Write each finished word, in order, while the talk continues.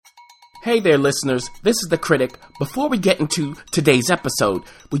Hey there, listeners. This is The Critic. Before we get into today's episode,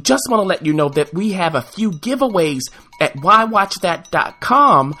 we just want to let you know that we have a few giveaways at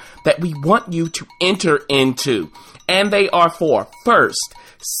whywatchthat.com that we want you to enter into. And they are for, first,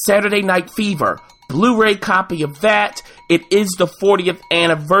 Saturday Night Fever, Blu-ray copy of that. It is the 40th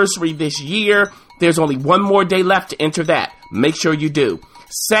anniversary this year. There's only one more day left to enter that. Make sure you do.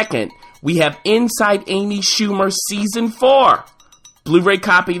 Second, we have Inside Amy Schumer Season 4. Blu-ray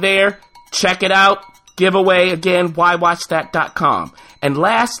copy there. Check it out. Giveaway, again, whywatchthat.com. And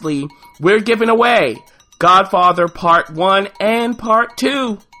lastly, we're giving away Godfather Part 1 and Part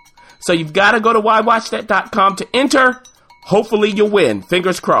 2. So you've got to go to whywatchthat.com to enter. Hopefully you'll win.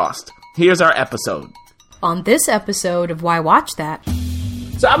 Fingers crossed. Here's our episode. On this episode of Why Watch That.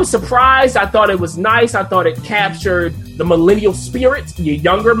 So I was surprised. I thought it was nice. I thought it captured the millennial spirit, the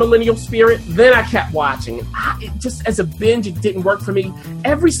younger millennial spirit. Then I kept watching. It just as a binge, it didn't work for me.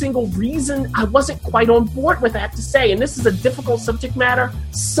 Every single reason, I wasn't quite on board with, I have to say. And this is a difficult subject matter.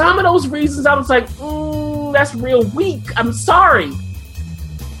 Some of those reasons, I was like, that's real weak. I'm sorry.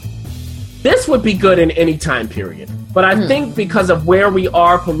 This would be good in any time period. But I think because of where we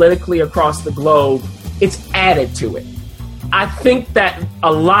are politically across the globe, it's added to it. I think that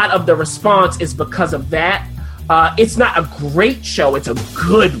a lot of the response is because of that. It's not a great show. It's a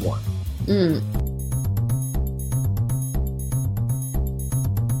good one.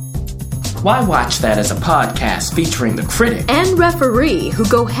 Why Watch That is a podcast featuring The Critic and Referee, who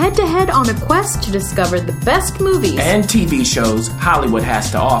go head-to-head on a quest to discover the best movies and TV shows Hollywood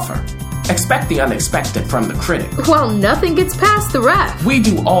has to offer. Expect the unexpected from The Critic. Well, nothing gets past the ref. We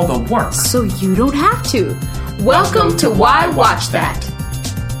do all the work, so you don't have to. Welcome to Why Watch That.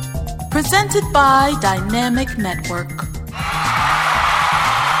 Presented by Dynamic Network.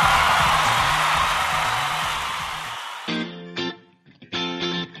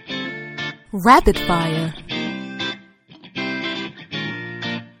 Rapid Fire.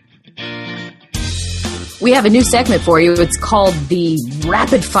 We have a new segment for you. It's called the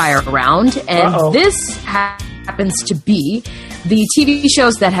Rapid Fire Round, and this happens to be the TV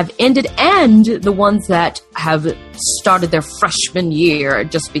shows that have ended and the ones that have started their freshman year,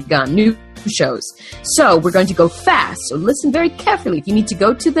 just begun, new shows. So we're going to go fast, so listen very carefully. If you need to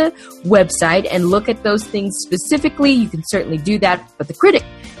go to the website and look at those things specifically, you can certainly do that, but the critic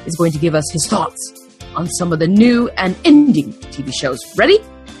is going to give us his thoughts on some of the new and ending TV shows. Ready?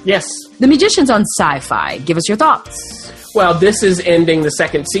 Yes. The Magicians on Sci-Fi. Give us your thoughts. Well, this is ending the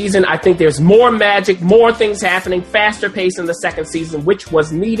second season. I think there's more magic, more things happening, faster pace in the second season, which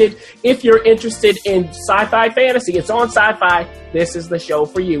was needed. If you're interested in sci-fi fantasy, it's on Sci-Fi. This is the show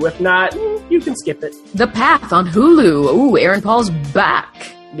for you. If not, you can skip it. The Path on Hulu. Ooh, Aaron Paul's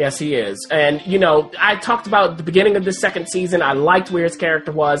back. Yes, he is. And, you know, I talked about the beginning of the second season. I liked where his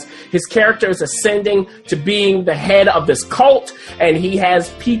character was. His character is ascending to being the head of this cult, and he has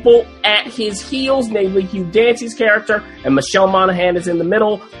people at his heels, namely Hugh Dancy's character, and Michelle Monaghan is in the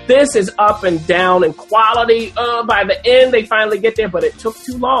middle. This is up and down in quality. By the end, they finally get there, but it took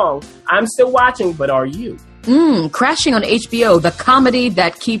too long. I'm still watching, but are you? Crashing on HBO, the comedy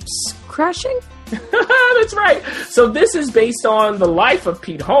that keeps crashing? That's right. So this is based on the life of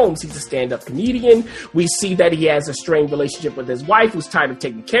Pete Holmes. He's a stand-up comedian. We see that he has a strained relationship with his wife, who's tired of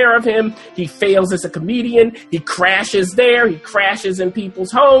taking care of him. He fails as a comedian. He crashes there. He crashes in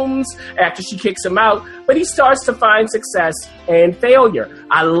people's homes after she kicks him out. But he starts to find success and failure.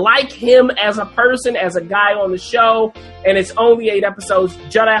 I like him as a person, as a guy on the show, and it's only 8 episodes.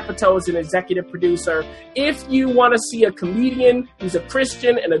 Judd Apatow is an executive producer. If you want to see a comedian who's a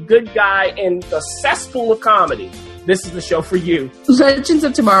Christian and a good guy in the cesspool of comedy, this is the show for you. Legends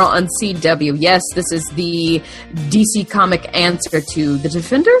of Tomorrow on CW. Yes, this is the DC comic answer to The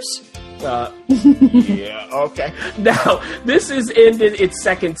Defenders. Yeah, okay. Now, this is ended its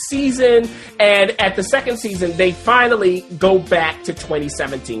second season, and at the second season, they finally go back to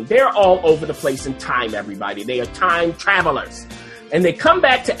 2017. They're all over the place in time, everybody. They are time travelers. And they come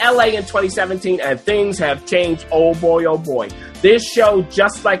back to LA in 2017, and things have changed. Oh boy, oh boy. This show,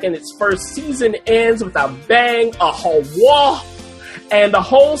 just like in its first season, ends with a bang, a whoa. And the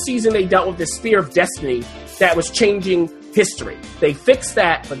whole season, they dealt with the Spear of Destiny that was changing history. They fixed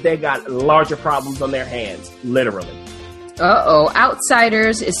that, but they got larger problems on their hands, literally.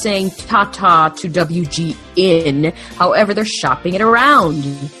 Outsiders is saying ta-ta to WGN. However, they're shopping it around.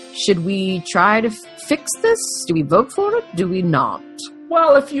 Should we try to fix this? Do we vote for it? Do we not?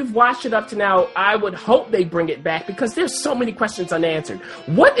 Well, if you've watched it up to now, I would hope they bring it back because there's so many questions unanswered.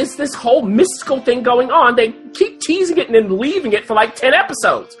 What is this whole mystical thing going on? They keep teasing it and then leaving it for like 10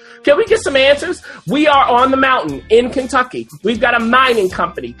 episodes. Can we get some answers? We are on the mountain in Kentucky. We've got a mining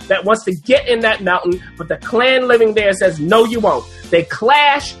company that wants to get in that mountain, but the clan living there says, no, you won't. They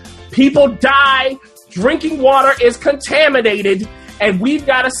clash, people die, drinking water is contaminated, and we've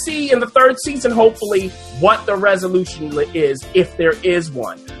got to see in the third season, hopefully, what the resolution is, if there is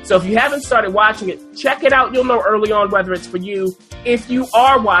one. So if you haven't started watching it, check it out. You'll know early on whether it's for you. If you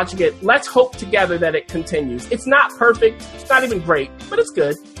are watching it, let's hope together that it continues. It's not perfect. It's not even great, but it's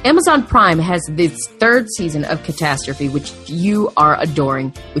good. Amazon Prime has this third season of Catastrophe, which you are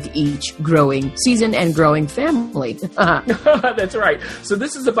adoring with each growing season and growing family. That's right. So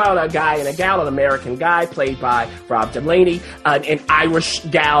this is about a guy and a gal, an American guy played by Rob Delaney, an Irish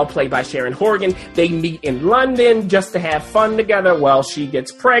gal played by Sharon Horgan. They meet in London just to have fun together. Well, she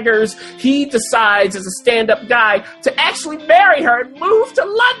gets preggers. He decides as a stand-up guy to actually marry her and move to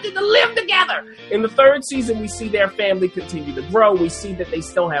London to live together. In the third season, we see their family continue to grow. We see that they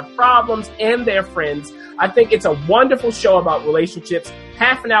still have problems and they're friends. I think it's a wonderful show about relationships.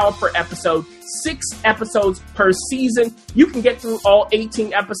 Half an hour per episode, 6 episodes per season. You can get through all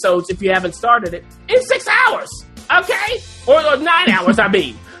 18 episodes if you haven't started it in 6 hours, okay? Or 9 hours, I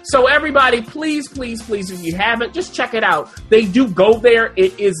mean. So everybody, please, please, please, if you haven't, just check it out. They do go there.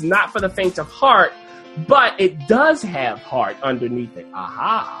 It is not for the faint of heart, but it does have heart underneath it.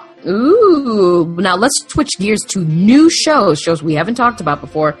 Aha. Ooh. Now let's switch gears to new shows we haven't talked about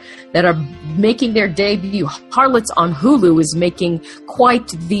before that are making their debut. Harlots on Hulu is making quite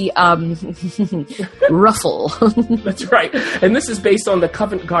the ruffle. That's right. And this is based on the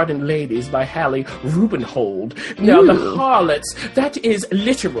Covent Garden Ladies by Hallie Rubenhold. Now, the Harlots, that is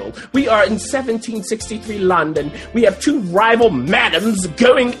literal. We are in 1763 London. We have 2 rival madams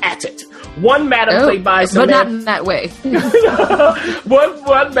going at it. One madam played by Samantha... But not in that way.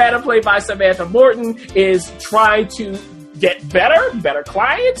 one madam played by Samantha Morton is trying to get better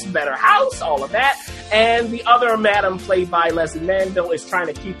clients, better house, all of that. And the other madam played by Leslie Manville is trying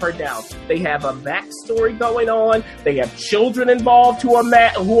to keep her down. They have a backstory going on. They have children involved who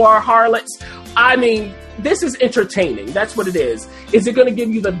are harlots. I mean, this is entertaining. That's what it is. Is it going to give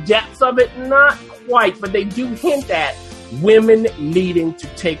you the depth of it? Not quite, but they do hint at women needing to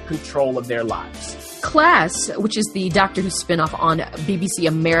take control of their lives. Class, which is the Doctor Who spinoff on BBC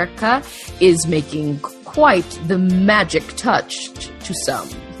America, is making quite the magic touch to some.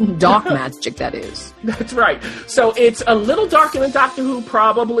 Dark magic, that is. That's right. So it's a little darker than Doctor Who,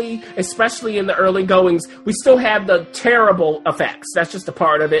 probably, especially in the early goings. We still have the terrible effects. That's just a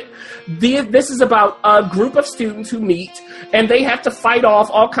part of it. This is about a group of students who meet, and they have to fight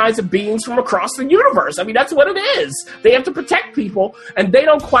off all kinds of beings from across the universe. I mean, that's what it is. They have to protect people, and they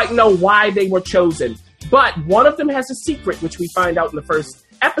don't quite know why they were chosen. But one of them has a secret, which we find out in the first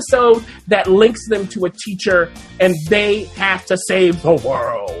episode, that links them to a teacher, and they have to save the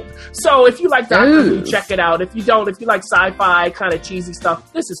world. So if you like Doctor Who, check it out. If you don't, if you like sci-fi, kind of cheesy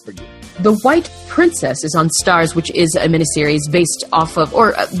stuff, this is for you. The White Princess is on Starz, which is a miniseries based off of,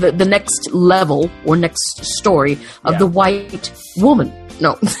 or the next level, or next story of the White Woman.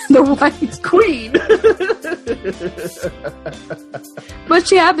 No, the White Queen. But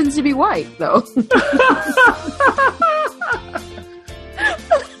she happens to be white, though.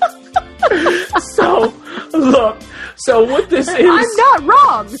 So, look. So what this is... I'm not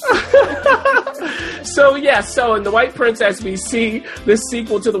wrong! So in The White Princess, we see this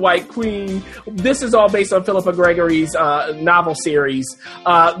sequel to The White Queen. This is all based on Philippa Gregory's novel series.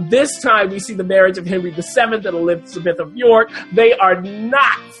 This time, we see the marriage of Henry VII and Elizabeth of York. They are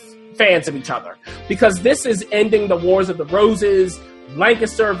not fans of each other, because this is ending the Wars of the Roses,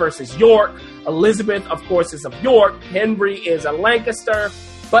 Lancaster versus York. Elizabeth, of course, is of York. Henry is a Lancaster.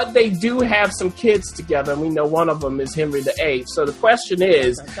 But they do have some kids together, and we know one of them is Henry VIII. So the question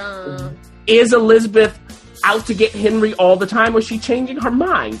is Elizabeth out to get Henry all the time, or is she changing her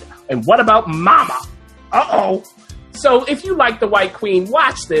mind? And what about Mama? Uh-oh. So if you like The White Queen,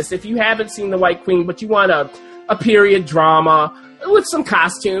 watch this. If you haven't seen The White Queen, but you want a period drama with some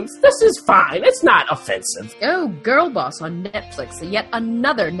costumes, this is fine. It's not offensive. Oh, Girl Boss on Netflix. Yet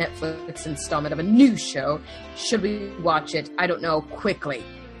another Netflix installment of a new show. Should we watch it? I don't know. Quickly.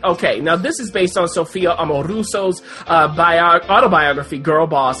 Okay, now this is based on Sophia Amoruso's autobiography, Girl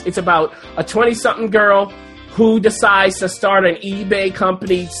Boss. It's about a 20-something girl who decides to start an eBay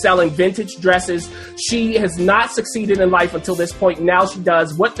company selling vintage dresses. She has not succeeded in life until this point. Now she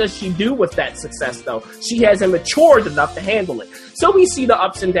does. What does she do with that success, though? She hasn't matured enough to handle it. So we see the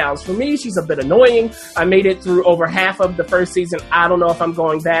ups and downs. For me, she's a bit annoying. I made it through over half of the first season. I don't know if I'm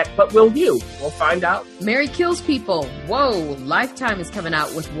going back, but will you? We'll find out. Mary kills people. Whoa, Lifetime is coming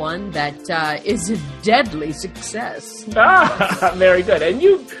out with one that is a deadly success. Very good. And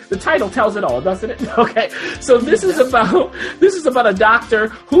the title tells it all, doesn't it? Okay. So this is about a doctor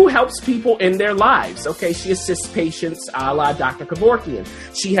who helps people in their lives. Okay. She assists patients a la Dr. Kevorkian.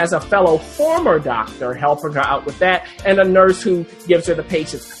 She has a fellow former doctor helping her out with that, and a nurse who gives her the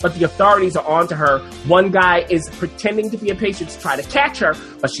patients. But the authorities are on to her. One guy is pretending to be a patient to try to catch her,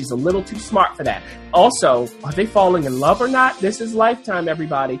 but she's a little too smart for that. Also, are they falling in love or not? This is Lifetime,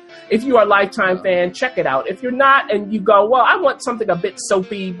 everybody. If you are a Lifetime fan, check it out. If you're not and you go, well, I want something a bit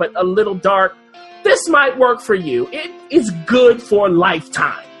soapy but a little dark, this might work for you. It is good for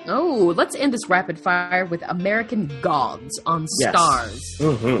Lifetime. Oh, let's end this rapid fire with American Gods on Starz.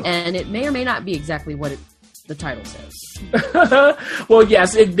 Mm-hmm. And it may or may not be exactly what the title says. Well,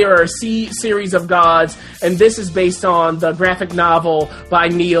 yes, there are a series of gods, and this is based on the graphic novel by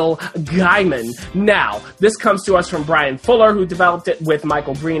Neil Gaiman. Now, this comes to us from Brian Fuller, who developed it with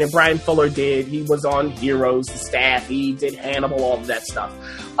Michael Green, and Brian Fuller he was on Heroes, The Staff, he did Hannibal, all of that stuff.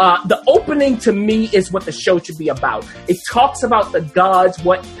 The opening, to me, is what the show should be about. It talks about the gods,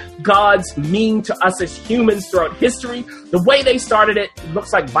 what gods mean to us as humans throughout history. The way they started it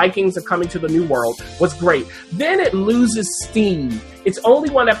looks like Vikings are coming to the New World, was great. Then it loses steam. It's only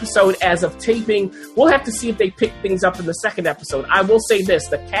one episode as of taping. We'll have to see if they pick things up in the second episode. I will say this,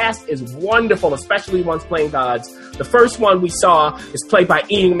 the cast is wonderful, especially ones playing gods. The first one we saw is played by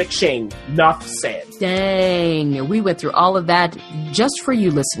Ian McShane. Enough said. Dang, we went through all of that just for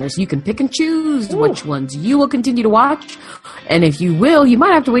you listeners. You can pick and choose which ones you will continue to watch. And if you will, you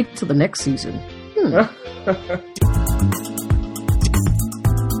might have to wait till the next season.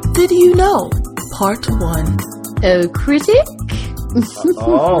 Did you know? Part 1. Oh, critic?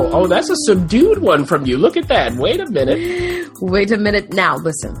 oh, that's a subdued one from you. Look at that. Wait a minute. Now,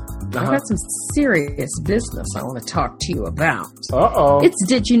 listen. I've got some serious business I want to talk to you about. It's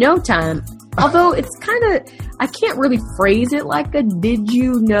Did You Know time. Although it's kind of, I can't really phrase it like a did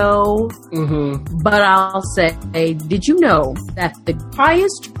you know, but I'll say, did you know that the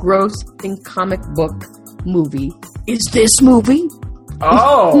highest grossing comic book movie is this movie?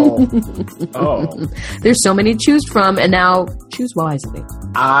 There's so many to choose from, and now choose wisely.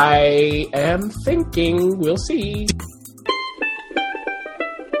 I am thinking. We'll see.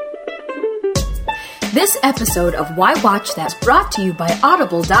 This episode of Why Watch That is brought to you by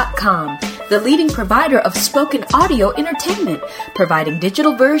Audible.com, the leading provider of spoken audio entertainment, providing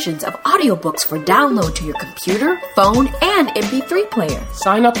digital versions of audiobooks for download to your computer, phone, and MP3 player.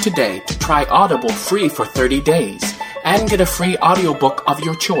 Sign up today to try Audible free for 30 days and get a free audiobook of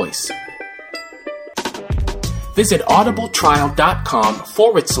your choice. Visit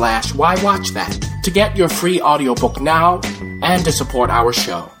audibletrial.com/Why Watch That to get your free audiobook now and to support our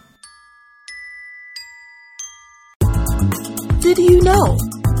show. Did you know?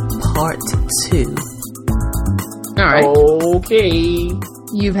 Part 2. All right. Okay.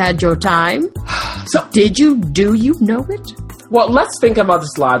 You've had your time. So, do you know it? Well, let's think about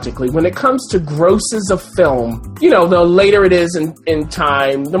this logically. When it comes to grosses of film, the later it is in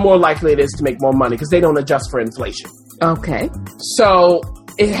time, the more likely it is to make more money because they don't adjust for inflation. Okay. So,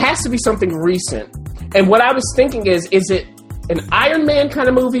 it has to be something recent. And what I was thinking is it an Iron Man kind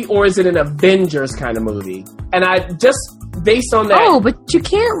of movie or is it an Avengers kind of movie? And I just... based on that... Oh, but you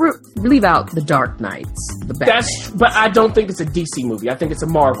can't leave out The Dark Knights, the Batman. But I don't think it's a DC movie. I think it's a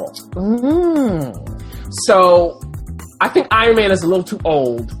Marvel. So, I think Iron Man is a little too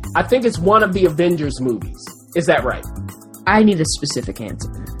old. I think it's one of the Avengers movies. Is that right? I need a specific answer.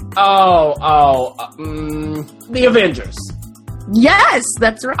 The Avengers. Yes,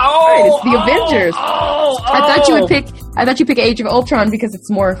 that's right. It's the Avengers. I thought you'd pick Age of Ultron because it's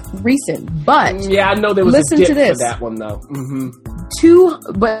more recent. But yeah, I know there was a dip for that one though.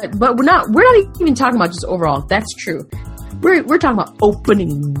 But we're not even talking about just overall. That's true. We're talking about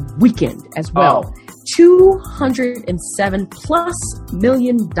opening weekend as well. $207+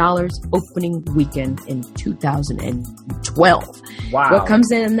 million opening weekend in 2012. Wow. What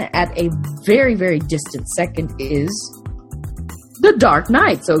comes in at a very, very distant second is The Dark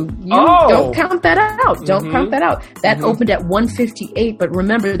Knight. So you don't count that out. Don't count that out. That opened at 1:58, but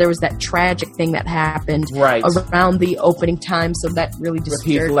remember there was that tragic thing that happened around the opening time, so that really disturbed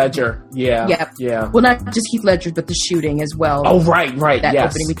Heath Ledger. Yeah. Well, not just Heath Ledger, but the shooting as well. Oh, right. That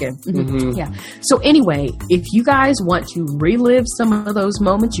opening weekend. Yeah. So anyway, if you guys want to relive some of those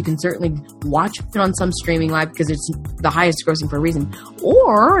moments, you can certainly watch it on some streaming live because it's the highest grossing for a reason.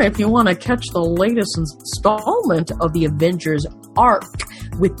 Or if you want to catch the latest installment of the Avengers arc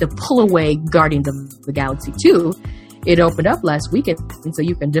with the pull-away Guardians of the Galaxy 2, it opened up last weekend, and so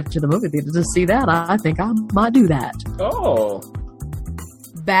you can dip to the movie theater to see that. I think I might do that. Oh.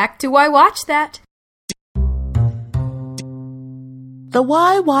 Back to Why Watch That. The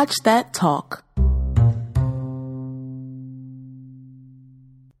Why Watch That Talk.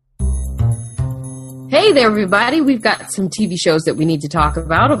 Hey there, everybody. We've got some TV shows that we need to talk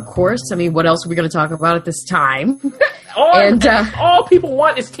about, of course. I mean, what else are we going to talk about at this time? All people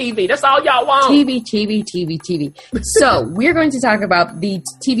want is TV. That's all y'all want. TV. So, we're going to talk about the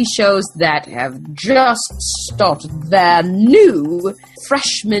TV shows that have just started their new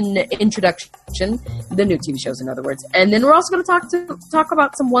freshman introduction, the new TV shows, in other words. And then we're also going to talk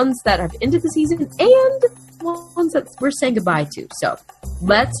about some ones that have ended the season and ones that we're saying goodbye to. So,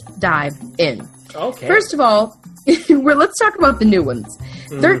 let's dive in. Okay. First of all, let's talk about the new ones.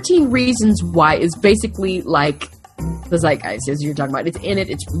 13 Reasons Why is basically like the zeitgeist, as you're talking about. It's in it.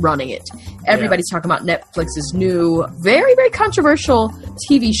 It's running it. Everybody's talking about Netflix's new, very, very controversial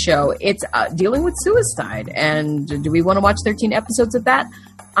TV show. It's dealing with suicide. And do we want to watch 13 episodes of that?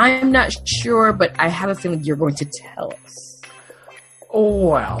 I'm not sure, but I have a feeling you're going to tell us. Oh,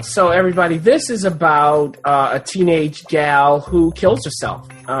 wow. So, everybody, this is about a teenage gal who kills herself.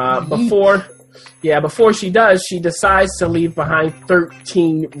 Before she does, she decides to leave behind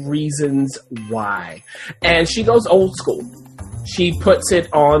 13 reasons why. And she goes old school. She puts it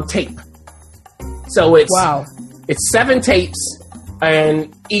on tape. So it's 7 tapes,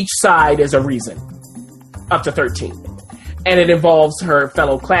 and each side is a reason. Up to 13. And it involves her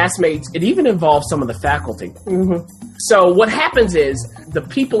fellow classmates. It even involves some of the faculty. So what happens is, the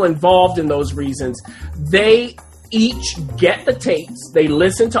people involved in those reasons, they each get the tapes, they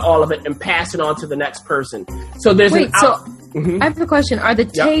listen to all of it, and pass it on to the next person. So there's I have a question. Are the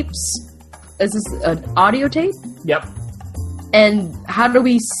tapes, is this an audio tape? Yep. And how do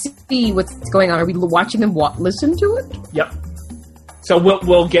we see what's going on? Are we watching them listen to it? Yep. So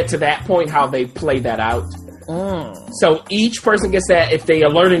we'll get to that point, how they play that out. So each person gets that. If they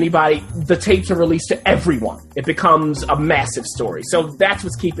alert anybody, the tapes are released to everyone. It becomes a massive story. So that's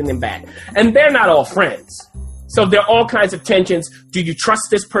what's keeping them back. And they're not all friends. So there are all kinds of tensions. Do you trust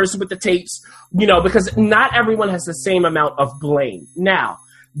this person with the tapes? Because not everyone has the same amount of blame. Now,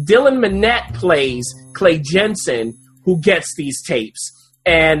 Dylan Minnette plays Clay Jensen, who gets these tapes.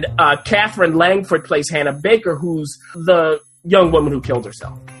 And Catherine Langford plays Hannah Baker, who's the young woman who killed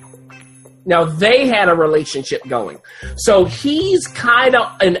herself. Now, they had a relationship going. So he's kind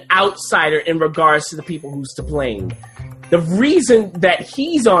of an outsider in regards to the people who's to blame. The reason that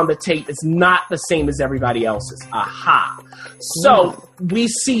he's on the tape is not the same as everybody else's. Aha. So we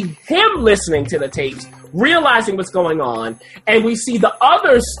see him listening to the tapes, realizing what's going on, and we see the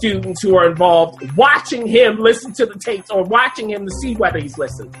other students who are involved watching him listen to the tapes or watching him to see whether he's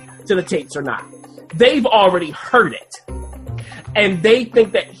listened to the tapes or not. They've already heard it. And they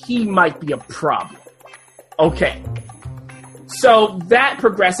think that he might be a problem. Okay. So that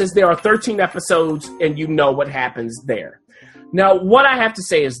progresses. There are 13 episodes, and you know what happens there. Now, what I have to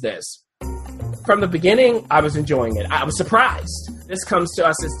say is this. From the beginning, I was enjoying it. I was surprised. This comes to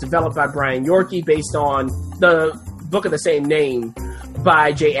us. It's developed by Brian Yorkie based on the book of the same name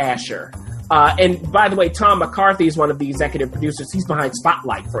by Jay Asher. And by the way, Tom McCarthy is one of the executive producers. He's behind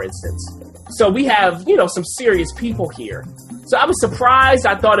Spotlight, for instance. So we have, some serious people here. So I was surprised.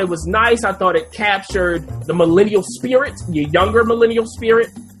 I thought it was nice. I thought it captured the millennial spirit, the younger millennial spirit.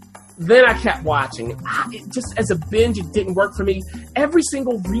 Then I kept watching. Just as a binge, it didn't work for me. Every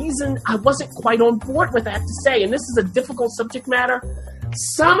single reason, I wasn't quite on board with, I have to say. And this is a difficult subject matter.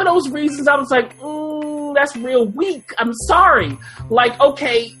 Some of those reasons, I was like, that's real weak. I'm sorry. Like,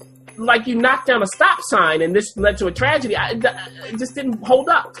 okay, like you knocked down a stop sign and this led to a tragedy. It just didn't hold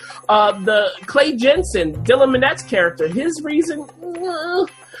up. The Clay Jensen, Dylan Minnette's character, his reason,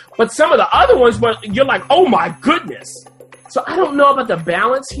 but some of the other ones, you're like, oh my goodness. So I don't know about the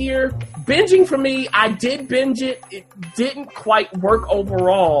balance here. Binging for me, I did binge it. It didn't quite work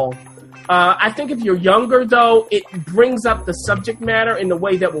overall. I think if you're younger, though, it brings up the subject matter in a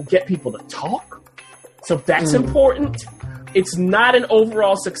way that will get people to talk. So that's important. It's not an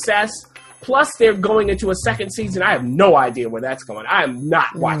overall success, Plus, they're going into a second season. I have no idea where that's going. I am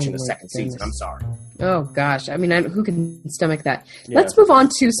not watching the second season. I'm sorry. Oh, gosh. I mean, who can stomach that? Yeah. Let's move on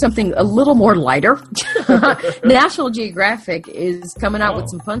to something a little more lighter. National Geographic is coming out with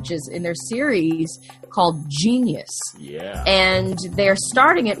some punches in their series called Genius. Yeah. And they're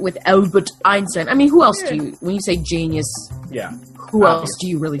starting it with Albert Einstein. I mean, who else do you, when you say genius, who else do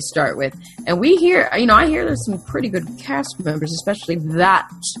you really start with? And we hear, I hear there's some pretty good cast members, especially that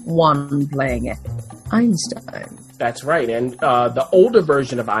one playing it, Einstein. That's right. And the older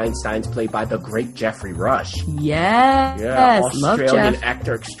version of Einstein's played by the great Geoffrey Rush. Yes. Yeah, Australian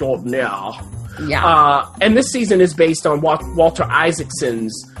actor extraordinaire. Yeah. And this season is based on Walter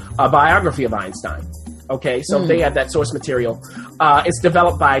Isaacson's biography of Einstein. Okay, so they have that source material. It's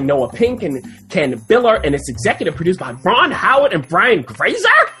developed by Noah Pink and Ken Biller, and it's executive produced by Ron Howard and Brian Grazer.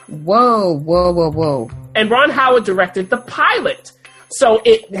 Whoa. And Ron Howard directed the pilot. So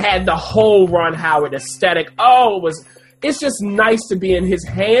it had the whole Ron Howard aesthetic. It's just nice to be in his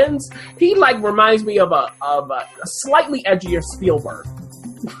hands. He reminds me of a slightly edgier Spielberg.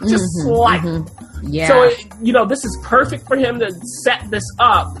 Just slightly. Yeah. So, this is perfect for him to set this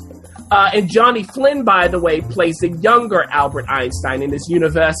up. And Johnny Flynn, by the way, plays the younger Albert Einstein in his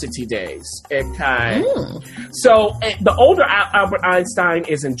university days. So the older Albert Einstein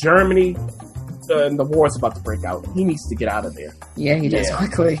is in Germany. And the war is about to break out. He needs to get out of there. Yeah, he does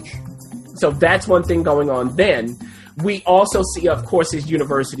quickly. So that's one thing going on then. We also see, of course, his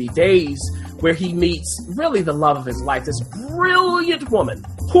university days where he meets really the love of his life, this brilliant woman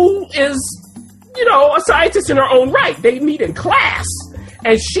who is, a scientist in her own right. They meet in class,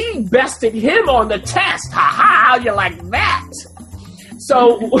 and she bested him on the test. How you like that?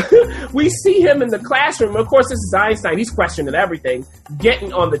 So we see him in the classroom. Of course, this is Einstein. He's questioning everything,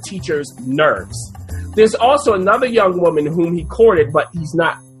 getting on the teacher's nerves. There's also another young woman whom he courted, but he's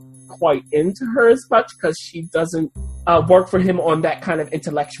not quite into her as much because she doesn't work for him on that kind of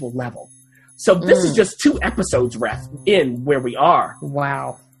intellectual level. So this is just 2 episodes in where we are.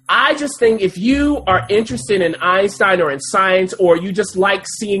 Wow. I just think if you are interested in Einstein or in science, or you just like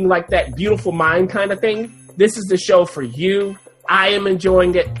seeing that beautiful mind kind of thing, this is the show for you. I am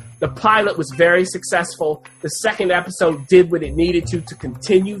enjoying it. The pilot was very successful. The second episode did what it needed to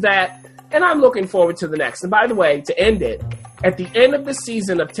continue that. And I'm looking forward to the next. And by the way, to end it, at the end of the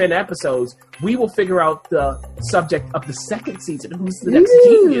season of 10 episodes, we will figure out the subject of the second season. Who's the next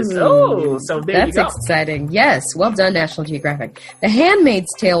genius? Oh, so there you go. That's exciting. Yes. Well done, National Geographic. The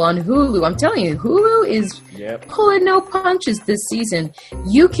Handmaid's Tale on Hulu. I'm telling you, Hulu is pulling no punches this season.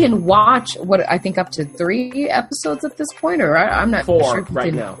 You can watch, I think up to 3 episodes at this point, or I'm not 4 sure.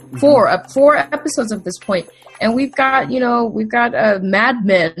 Right now. 4 episodes at this point. And we've got a Mad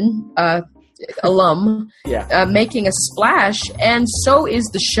Men alum making a splash, and so is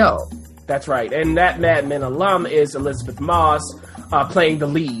the show. That's right. And that Mad Men alum is Elizabeth Moss playing the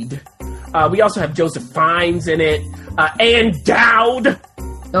lead. We also have Joseph Fiennes in it. Ann Dowd.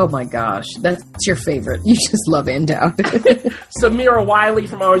 Oh my gosh, that's your favorite. You just love Ann Dowd. Samira Wiley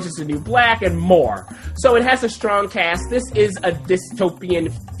from Orange is the New Black, and more. So it has a strong cast. This is a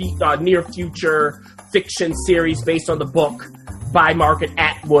dystopian near future fiction series based on the book by Margaret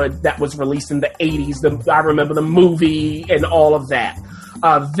Atwood that was released in the 80s. I remember the movie and all of that.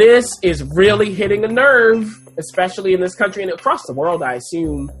 This is really hitting a nerve, especially in this country and across the world, I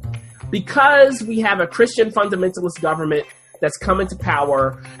assume, because we have a Christian fundamentalist government that's come into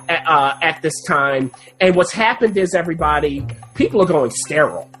power at this time. And what's happened is, everybody, people are going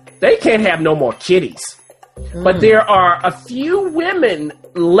sterile. They can't have no more kiddies. But there are a few women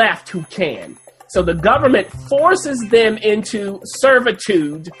left who can. So the government forces them into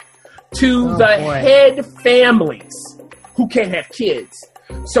servitude to head families who can't have kids.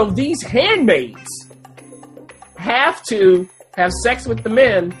 So these handmaids have to have sex with the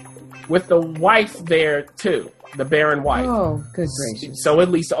men with the wife there too, the barren wife. Oh, good gracious. So it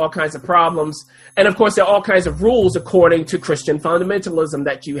leads to all kinds of problems. And of course, there are all kinds of rules according to Christian fundamentalism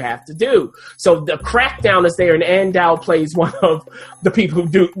that you have to do. So the crackdown is there, and Ann Dowd plays one of the people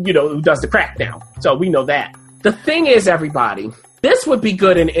who does the crackdown. So we know that. The thing is, everybody, this would be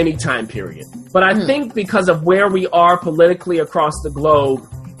good in any time period. But I think because of where we are politically across the globe,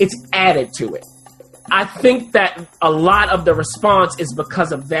 it's added to it. I think that a lot of the response is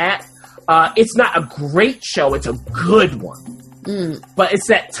because of that. It's not a great show. It's a good one. But it's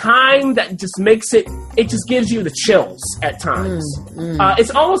that time that just makes it just gives you the chills at times.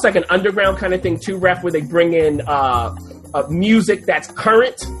 It's almost like an underground kind of thing too, Ref, where they bring in music that's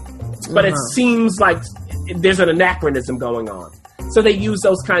current, but it seems like there's an anachronism going on. So they use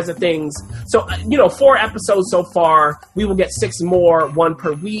those kinds of things. So, 4 episodes so far. We will get 6 more, 1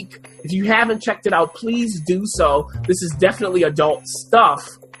 per week. If you haven't checked it out, please do so. This is definitely adult stuff.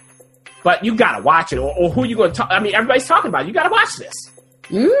 But you got to watch it. Or who are you going to talk? I mean, everybody's talking about it. You got to watch this.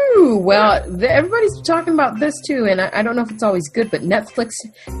 Ooh, well, everybody's talking about this too, and I don't know if it's always good, but Netflix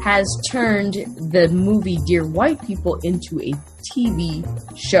has turned the movie Dear White People into a TV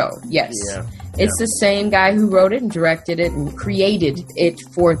show. Yes. Yeah. It's the same guy who wrote it and directed it and created it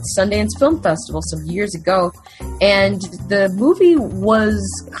for Sundance Film Festival some years ago. And the movie was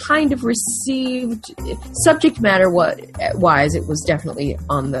kind of received, subject matter wise, it was definitely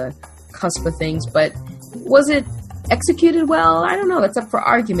on the cusp of things, but was it executed well? I don't know. That's up for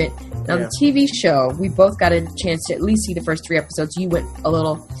argument. Now, the TV show, we both got a chance to at least see the first 3 episodes. You went a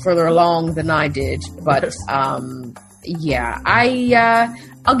little further along than I did. But, I'll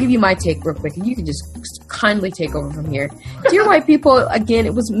give you my take real quick, and you can just kindly take over from here. Dear White People, again,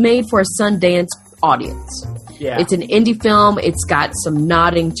 it was made for a Sundance audience. Yeah. It's an indie film. It's got some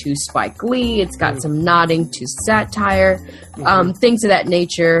nodding to Spike Lee. It's got some nodding to satire, things of that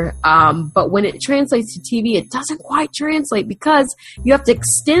nature. But when it translates to TV, it doesn't quite translate because you have to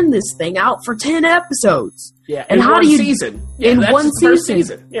extend this thing out for 10 episodes. Yeah, and how do you season? Yeah, in that's one the first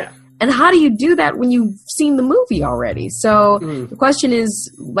season? Yeah. And how do you do that when you've seen the movie already? So the question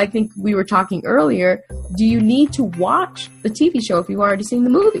is, I think we were talking earlier, do you need to watch the TV show if you've already seen the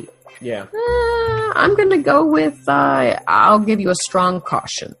movie? Yeah. I'm going to go with, I'll give you a strong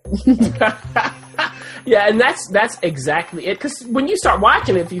caution. Yeah, and that's exactly it. Because when you start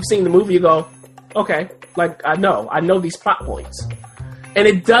watching it, if you've seen the movie, you go, okay, I know these plot points. And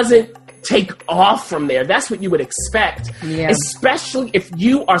it doesn't take off from there. That's what you would expect. Yeah. Especially if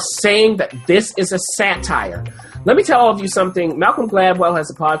you are saying that this is a satire. Let me tell all of you something. Malcolm Gladwell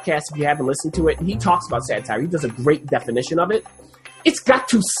has a podcast, if you haven't listened to it, and he talks about satire. He does a great definition of it. It's got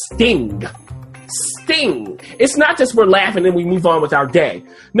to sting. Sting. It's not just we're laughing and we move on with our day.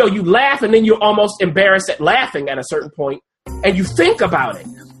 No, you laugh and then you're almost embarrassed at laughing at a certain point, and you think about it.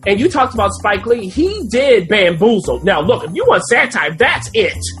 And you talked about Spike Lee. He did Bamboozled. Now, look, if you want satire, that's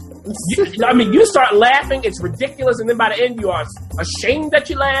it. You start laughing, it's ridiculous, and then by the end you are ashamed that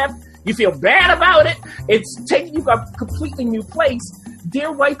you laughed. You feel bad about it. It's taking you a completely new place.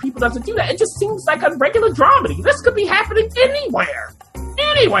 Dear White People doesn't do that. It just seems like a regular dramedy. This could be happening anywhere.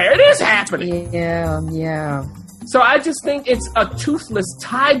 Anywhere. It is happening. Yeah. So I just think it's a toothless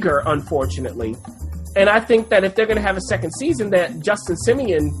tiger, unfortunately. And I think that if they're going to have a second season, that Justin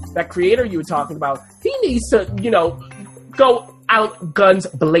Simeon, that creator you were talking about, he needs to, go out guns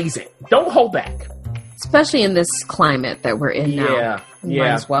blazing. Don't hold back. Especially in this climate that we're in now.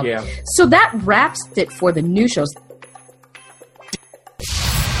 Yeah. As well. Yeah. So that wraps it for the new shows.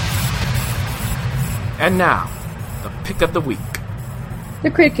 And now, the pick of the week. The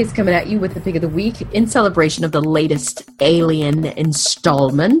Critic is coming at you with the pick of the week in celebration of the latest Alien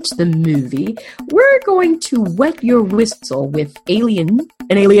installment, the movie. We're going to wet your whistle with Alien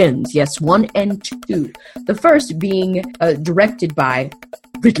and Aliens, yes, 1 and 2. The first being directed by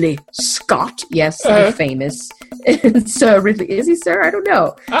Ridley Scott, yes, the famous Sir Ridley. Is he Sir? I don't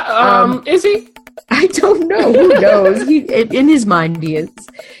know. Is he? I don't know. Who knows? In his mind, he is.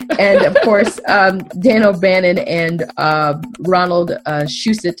 And, of course, Dan O'Bannon and Ronald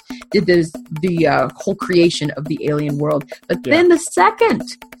Shusett did the whole creation of the Alien world. But then the second,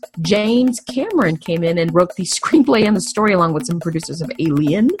 James Cameron came in and wrote the screenplay and the story along with some producers of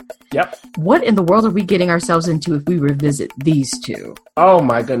Alien. Yep. What in the world are we getting ourselves into if we revisit these two? Oh,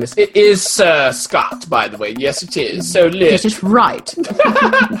 my goodness. It is Scott, by the way. Yes, it is. So lit. He's just right.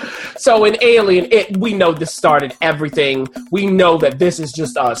 So in Alien, we know this started everything. We know that this is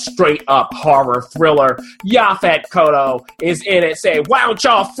just a straight-up horror thriller. Yaphet Kotto is in it saying, why don't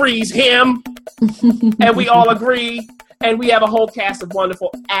y'all freeze him? And we all agree. And we have a whole cast of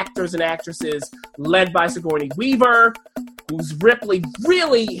wonderful actors and actresses led by Sigourney Weaver, whose Ripley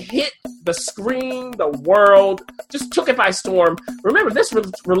really hit the screen, the world, just took it by storm. Remember, this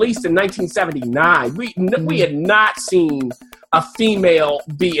was released in 1979. We had not seen a female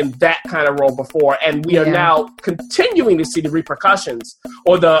be in that kind of role before, and we are now continuing to see the repercussions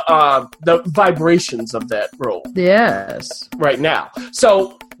or the vibrations of that role. Yes. Right now.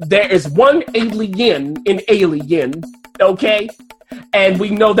 So there is one alien in Alien, okay? And we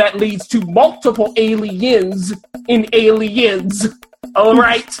know that leads to multiple aliens in Aliens, all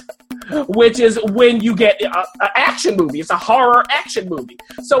right? Which is when you get an action movie. It's a horror action movie.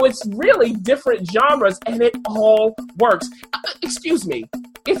 So it's really different genres, and it all works. Excuse me.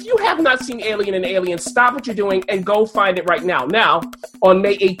 If you have not seen Alien and Alien, stop what you're doing and go find it right now. Now, on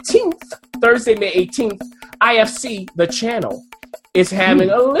May 18th, Thursday, May 18th, IFC, the channel, is having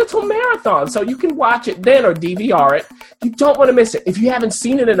a little marathon, so you can watch it then or DVR it. You don't want to miss it. If you haven't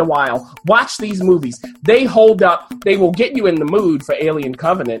seen it in a while, watch these movies. They hold up. They will get you in the mood for Alien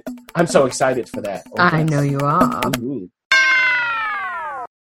Covenant. I'm so excited for that. Oh, I know you are. Ooh.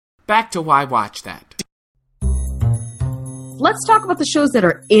 Back to Why Watch That. Let's talk about the shows that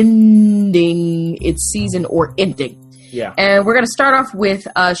are ending its season or ending. Yeah. And we're going to start off with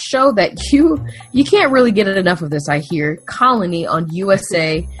a show that you can't really get enough of this, I hear. Colony on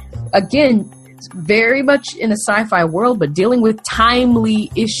USA. Again, very much in a sci-fi world, but dealing with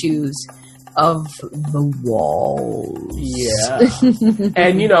timely issues of the walls. Yeah.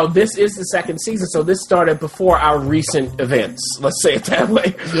 And, this is the second season, so this started before our recent events. Let's say it that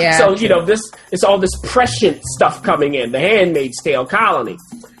way. Yeah. So, it's all this prescient stuff coming in. The Handmaid's Tale, Colony.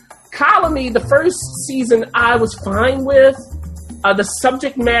 Colony, the first season I was fine with. The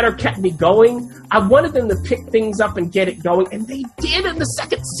subject matter kept me going. I wanted them to pick things up and get it going, and they did in the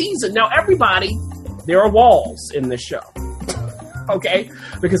second season. Now, everybody, there are walls in this show. Okay?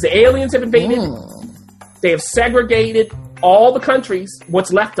 Because the aliens have invaded. They have segregated all the countries,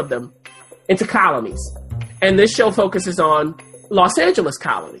 what's left of them, into colonies. And this show focuses on Los Angeles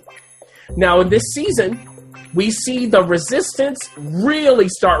colony. Now, in this season, we see the resistance really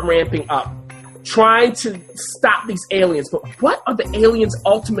start ramping up, trying to stop these aliens. But what are the aliens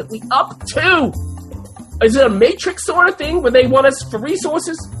ultimately up to? Is it a Matrix sort of thing where they want us for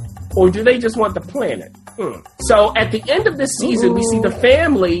resources? Or do they just want the planet? So at the end of this season, we see the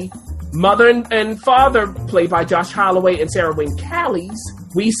family, mother and father, played by Josh Holloway and Sarah Wayne Callies.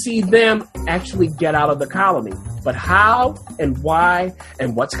 We see them actually get out of the colony. But how and why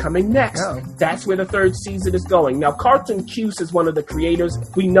and what's coming next? That's where the third season is going. Now, Carlton Cuse is one of the creators.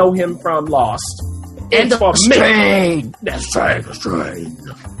 We know him from Lost. And for Strain. That's Strain.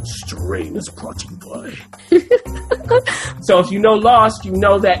 Strain is a protein play. So if you know Lost, you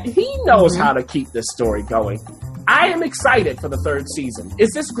know that he knows how to keep this story going. I am excited for the third season. Is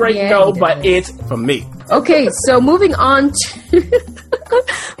this great? Yeah, no, but it's for me. Okay, so moving on to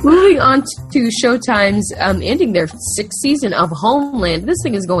Showtime's ending their sixth season of Homeland. This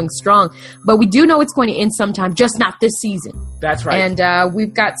thing is going strong, but we do know it's going to end sometime, just not this season. That's right. And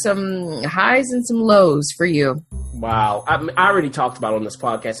we've got some highs and some lows for you. Wow. I already talked about on this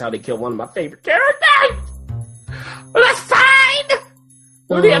podcast how they killed one of my favorite characters. Well, that's fine.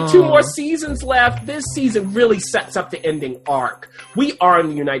 We only have 2 more seasons left. This season really sets up the ending arc. We are in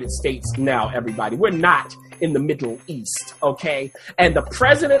the United States now, everybody. We're not in the Middle East, okay? And the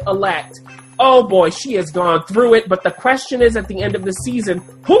president-elect, oh boy, she has gone through it. But the question is, at the end of the season,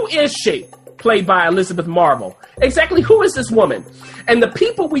 who is she? Played by Elizabeth Marvel. Exactly who is this woman? And the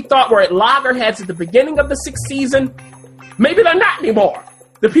people we thought were at loggerheads at the beginning of the 6th season, maybe they're not anymore.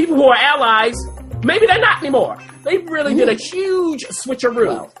 The people who are allies, maybe they're not anymore. They really did a huge switcheroo.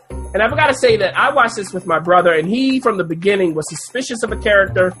 Wow. And I've got to say that I watched this with my brother, and he, from the beginning, was suspicious of a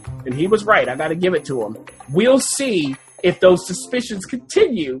character, and he was right. I got to give it to him. We'll see if those suspicions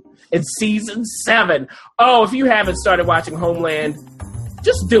continue in season 7. Oh, if you haven't started watching Homeland,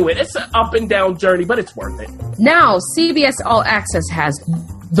 just do it. It's an up and down journey, but it's worth it. Now, CBS All Access has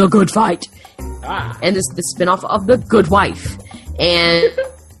The Good Fight. And this is the spinoff of The Good Wife. And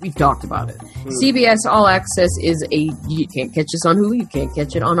we've talked about it. CBS All Access is you can't catch this on Hulu, you can't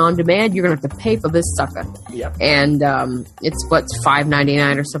catch it on demand. You're going to have to pay for this sucker. Yep. And it's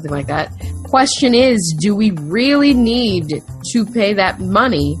 $5.99 or something like that. Question is, do we really need to pay that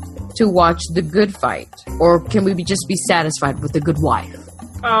money to watch The Good Fight? Or can we just be satisfied with The Good Wife?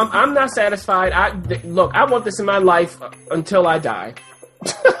 I'm not satisfied. Look, I want this in my life until I die.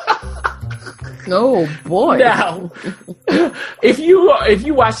 Oh boy! Now, if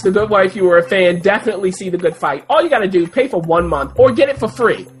you watch The Good Wife, you were a fan, definitely see The Good Fight. All you got to do, pay for 1 month or get it for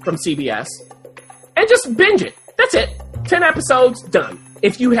free from CBS, and just binge it. That's it. 10 episodes, done.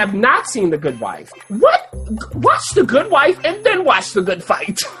 If you have not seen The Good Wife, watch The Good Wife and then watch The Good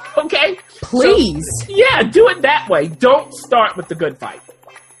Fight. Okay? Please. So, yeah, do it that way. Don't start with The Good Fight.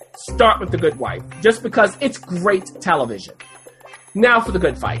 Start with The Good Wife, just because it's great television. Now for The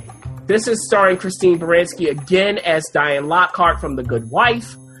Good Fight. This is starring Christine Baranski again as Diane Lockhart from The Good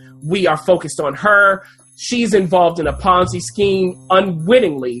Wife. We are focused on her. She's involved in a Ponzi scheme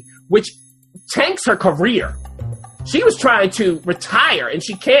unwittingly, which tanks her career. She was trying to retire, and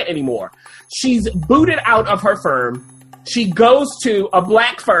she can't anymore. She's booted out of her firm. She goes to a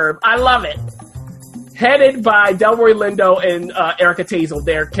black firm. I love it. Headed by Delroy Lindo and Erica Tazel,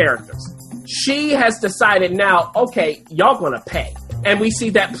 their characters. She has decided now, okay, y'all gonna pay. And we see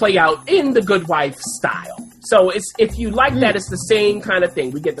that play out in The Good Wife style. So if you like that, it's the same kind of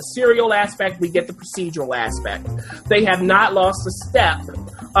thing. We get the serial aspect, we get the procedural aspect. They have not lost a step.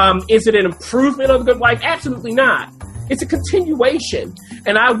 Is it an improvement of The Good Wife? Absolutely not. It's a continuation,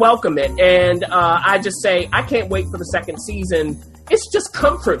 and I welcome it. And I just say, I can't wait for the second season. It's just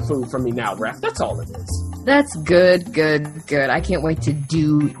comfort food for me now, Ref. That's all it is. That's good. I can't wait to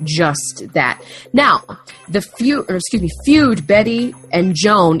do just that. Now, the feud Betty and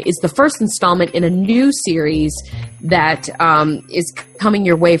Joan is the first installment in a new series that is coming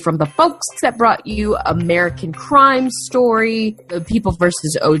your way from the folks that brought you American Crime Story, People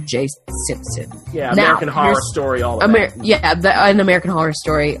versus O.J. Simpson. Yeah, American Horror Story, all of that. An American Horror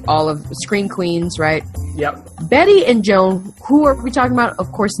Story, all of Screen Queens, right? Yep. Betty and Joan, who are we talking about?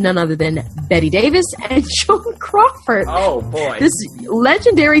 Of course, none other than Betty Davis and Joan Crawford. Oh, boy. This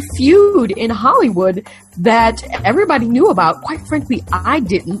legendary feud in Hollywood that everybody knew about. Quite frankly, I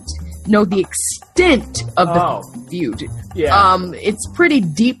didn't know the extent of the feud. Yeah. It's pretty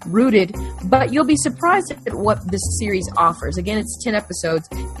deep-rooted, but you'll be surprised at what this series offers. Again, it's 10 episodes.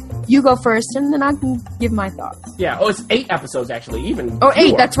 You go first, and then I can give my thoughts. Yeah. Oh, it's 8 episodes, actually. Even Oh, 8.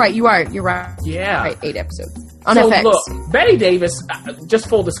 fewer. That's right. You're right. Yeah. Right, 8 episodes. On So, FX. look, Betty Davis, just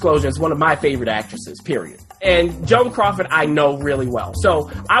full disclosure, is one of my favorite actresses, period. And Joan Crawford, I know really well. So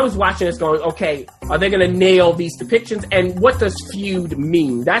I was watching this going, okay, are they going to nail these depictions? And what does feud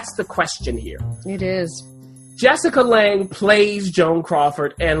mean? That's the question here. It is. Jessica Lange plays Joan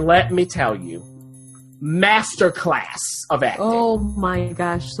Crawford, and let me tell you, masterclass of acting. Oh my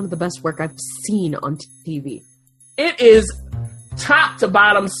gosh, some of the best work I've seen on TV. It is top to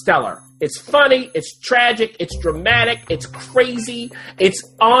bottom stellar. It's funny, it's tragic, it's dramatic, it's crazy, it's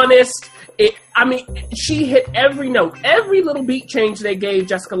honest. She hit every note. Every little beat change they gave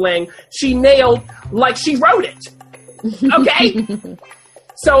Jessica Lange, she nailed like she wrote it. Okay?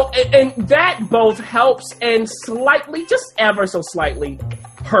 So, and that both helps and slightly, just ever so slightly,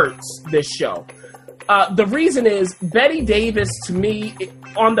 hurts this show. The reason is Betty Davis, to me,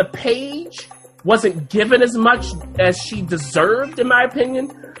 on the page, wasn't given as much as she deserved, in my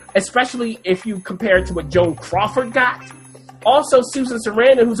opinion, especially if you compare it to what Joan Crawford got. Also, Susan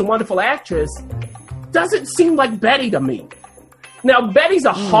Sarandon, who's a wonderful actress, doesn't seem like Betty to me. Now, Betty's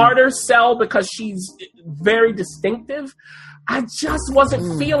a harder sell because she's very distinctive. I just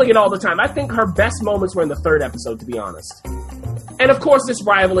wasn't feeling it all the time. I think her best moments were in the 3rd episode, to be honest. And of course, this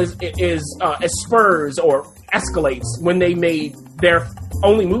rival is spurs or escalates when they made their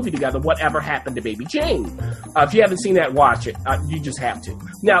only movie together, Whatever Happened to Baby Jane. If you haven't seen that, watch it. You just have to.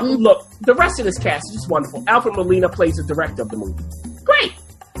 Now, look, the rest of this cast is just wonderful. Alfred Molina plays the director of the movie. Great.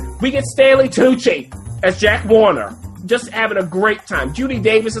 We get Stanley Tucci as Jack Warner. Just having a great time. Judy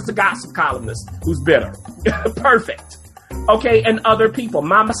Davis is the gossip columnist who's bitter. Perfect. Okay, and other people.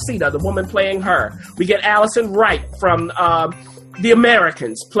 Mamacita, the woman playing her. We get Allison Wright from The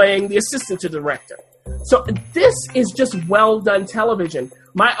Americans playing the assistant to the director. So this is just well done television.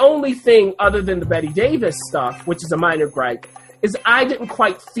 My only thing, other than the Betty Davis stuff, which is a minor gripe, is I didn't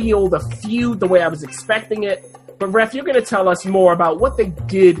quite feel the feud the way I was expecting it. But, Ref, you're going to tell us more about what they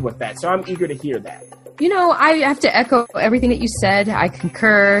did with that, so I'm eager to hear that. You know, I have to echo everything that you said. I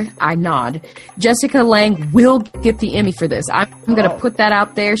concur. I nod. Jessica Lange will get the Emmy for this. I'm going to put that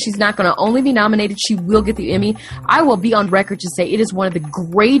out there. She's not going to only be nominated. She will get the Emmy. I will be on record to say it is one of the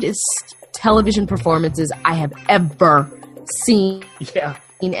greatest television performances I have ever seen. Yeah.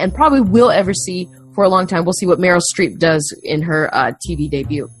 And probably will ever see for a long time. We'll see what Meryl Streep does in her TV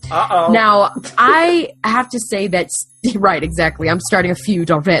debut. Uh-oh. Now, I have to say that, right, exactly. I'm starting a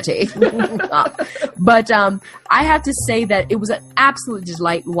feud already. But I have to say that it was an absolute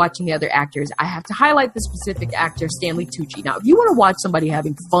delight watching the other actors. I have to highlight the specific actor, Stanley Tucci. Now, if you want to watch somebody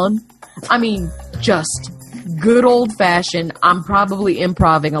having fun, I mean, just good old-fashioned, I'm probably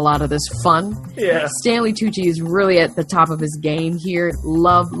improvising a lot of this fun. Yeah. Stanley Tucci is really at the top of his game here.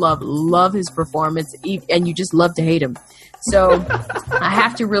 Love his performance, and you just love to hate him. So I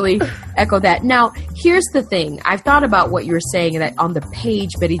have to really echo that. Now, here's the thing. I've thought about what you were saying, that on the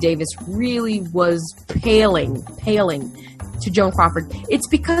page, Betty Davis really was paling to Joan Crawford. It's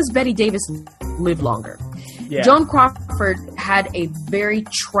because Betty Davis lived longer. Yeah. Joan Crawford had a very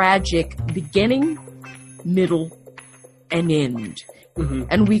tragic beginning, middle, and end. Mm-hmm.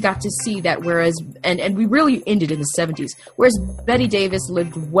 And we got to see that, whereas, and we really ended in the 70s, whereas Bette Davis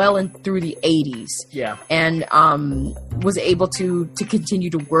lived well in through the 80s. Yeah. And was able to continue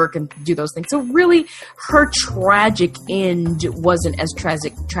to work and do those things. So really, her tragic end wasn't as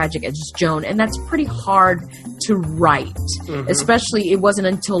tragic as Joan, and that's pretty hard to write. Mm-hmm. Especially, it wasn't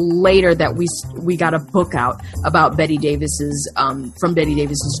until later that we got a book out about Bette Davis's, from Bette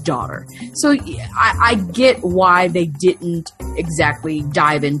Davis's daughter. So I get why they didn't exactly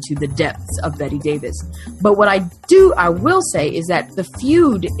dive into the depths of Bette Davis. But what I will say is that the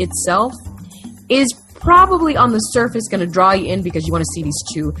feud itself is probably on the surface going to draw you in because you want to see these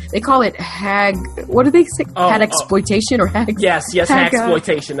two. They call it what do they say? Hag-exploitation or hag? Yes,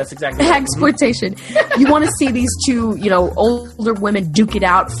 hag-exploitation. That's exactly right. Hag-exploitation. You want to see these two, older women duke it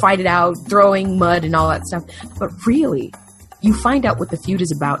out, fight it out, throwing mud and all that stuff. But really, you find out what the feud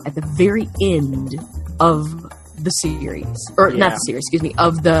is about at the very end of the series, or not the series, excuse me,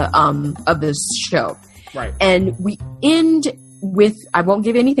 of the show. Right. And we end with, I won't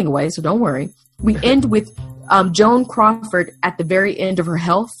give anything away, so don't worry. We end with Joan Crawford at the very end of her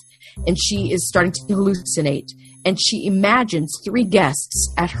health, and she is starting to hallucinate, and she imagines 3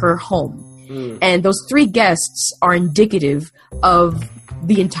 guests at her home. And those 3 guests are indicative of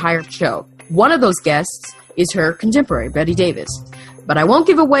the entire show. One of those guests is her contemporary, Bette Davis. But I won't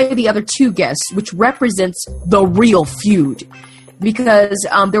give away the other 2 guests, which represents the real feud. Because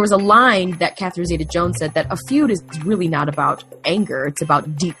there was a line that Catherine Zeta-Jones said that a feud is really not about anger. It's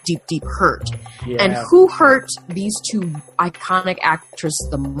about deep, deep, deep hurt. Yeah. And who hurt these 2 iconic actresses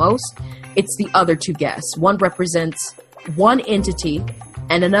the most? It's the other 2 guests. One represents one entity,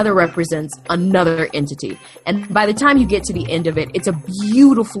 and another represents another entity. And by the time you get to the end of it, it's a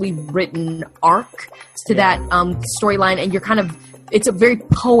beautifully written arc to that storyline. And it's a very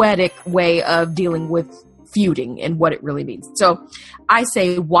poetic way of dealing with feuding and what it really means. So I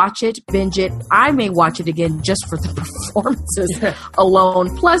say watch it, binge it. I may watch it again just for the performances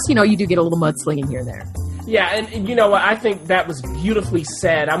alone. Plus, you do get a little mudslinging here and there. Yeah, and you know what? I think that was beautifully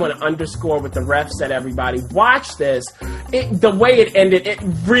said. I want to underscore what the ref said, everybody. Watch this. The way it ended, it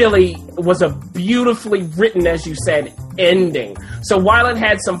really was a beautifully written, as you said, ending. So while it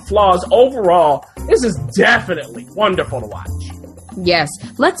had some flaws, overall, this is definitely wonderful to watch. Yes.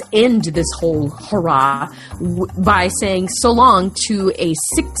 Let's end this whole hurrah by saying so long to a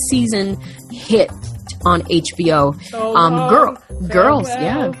 6-season hit on HBO. Girls,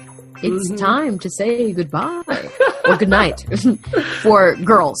 yeah. It's time to say goodbye or good night for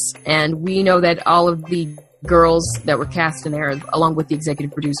Girls. And we know that all of the girls that were cast in there, along with the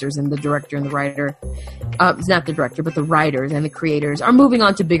executive producers and the director and the writer, not the director, but the writers and the creators, are moving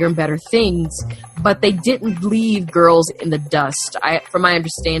on to bigger and better things. But they didn't leave Girls in the dust. From my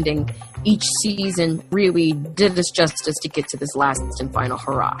understanding, each season really did us justice to get to this last and final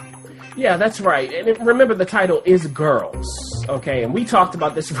hurrah. Yeah, that's right. And remember, the title is Girls, okay? And we talked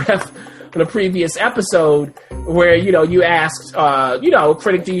about this, Ref, in a previous episode where, you asked,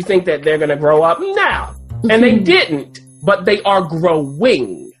 critic, do you think that they're going to grow up? No. And they didn't, but they are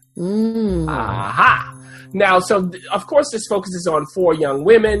growing. Aha. Now, so, of course, this focuses on 4 young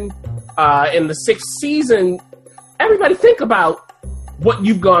women. In the 6th season, everybody think about what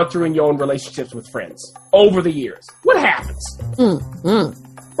you've gone through in your own relationships with friends over the years. What happens?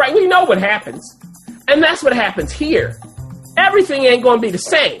 Right, we know what happens. And that's what happens here. Everything ain't going to be the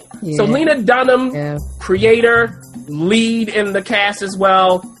same. Yeah. So Lena Dunham, creator, lead in the cast as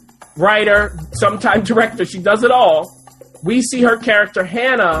well, writer, sometime director, she does it all. We see her character,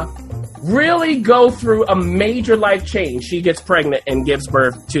 Hannah, really go through a major life change. She gets pregnant and gives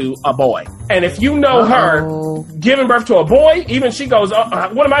birth to a boy. And if you know her, giving birth to a boy, even she goes,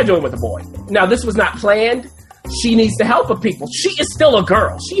 what am I doing with a boy? Now, this was not planned. She needs the help of people. She is still a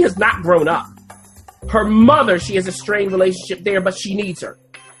girl. She has not grown up. Her mother, she has a strained relationship there, but she needs her.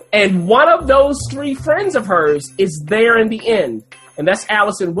 And one of those 3 friends of hers is there in the end. And that's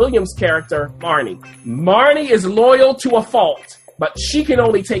Allison Williams' character, Marnie. Marnie is loyal to a fault, but she can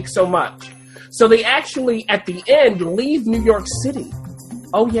only take so much. So they actually, at the end, leave New York City.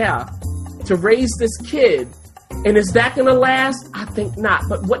 Oh, yeah. To raise this kid. And is that going to last? I think not.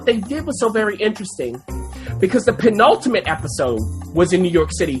 But what they did was so very interesting, because the penultimate episode was in New York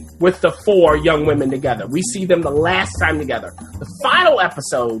City with the 4 young women together. We see them the last time together. The final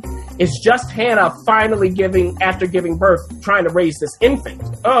episode is just Hannah finally after giving birth, trying to raise this infant.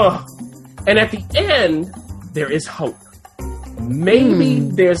 Ugh. And at the end, there is hope. Maybe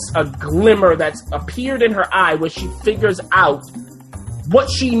there's a glimmer that's appeared in her eye where she figures out what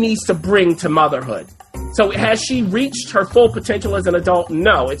she needs to bring to motherhood. So has she reached her full potential as an adult?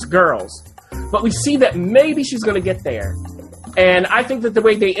 No, it's Girls. But we see that maybe she's going to get there. And I think that the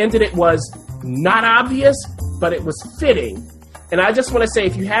way they ended it was not obvious, but it was fitting. And I just want to say,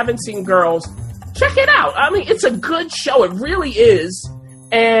 if you haven't seen Girls, check it out. I mean, it's a good show. It really is.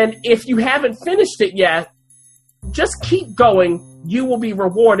 And if you haven't finished it yet, just keep going. You will be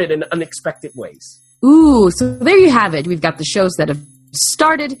rewarded in unexpected ways. Ooh, so there you have it. We've got the shows that have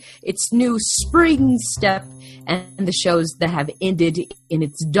started its new spring step and the shows that have ended in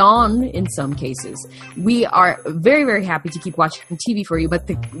its dawn in some cases. We are very, very happy to keep watching TV for you, but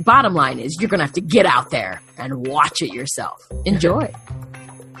the bottom line is you're going to have to get out there and watch it yourself. Enjoy.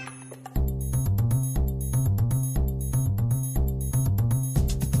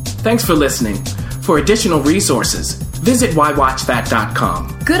 Thanks for listening. For additional resources, visit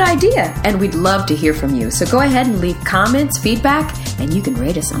whywatchthat.com. Good idea, and we'd love to hear from you. So go ahead and leave comments, feedback, and you can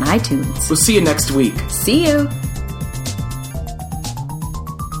rate us on iTunes. We'll see you next week. See you.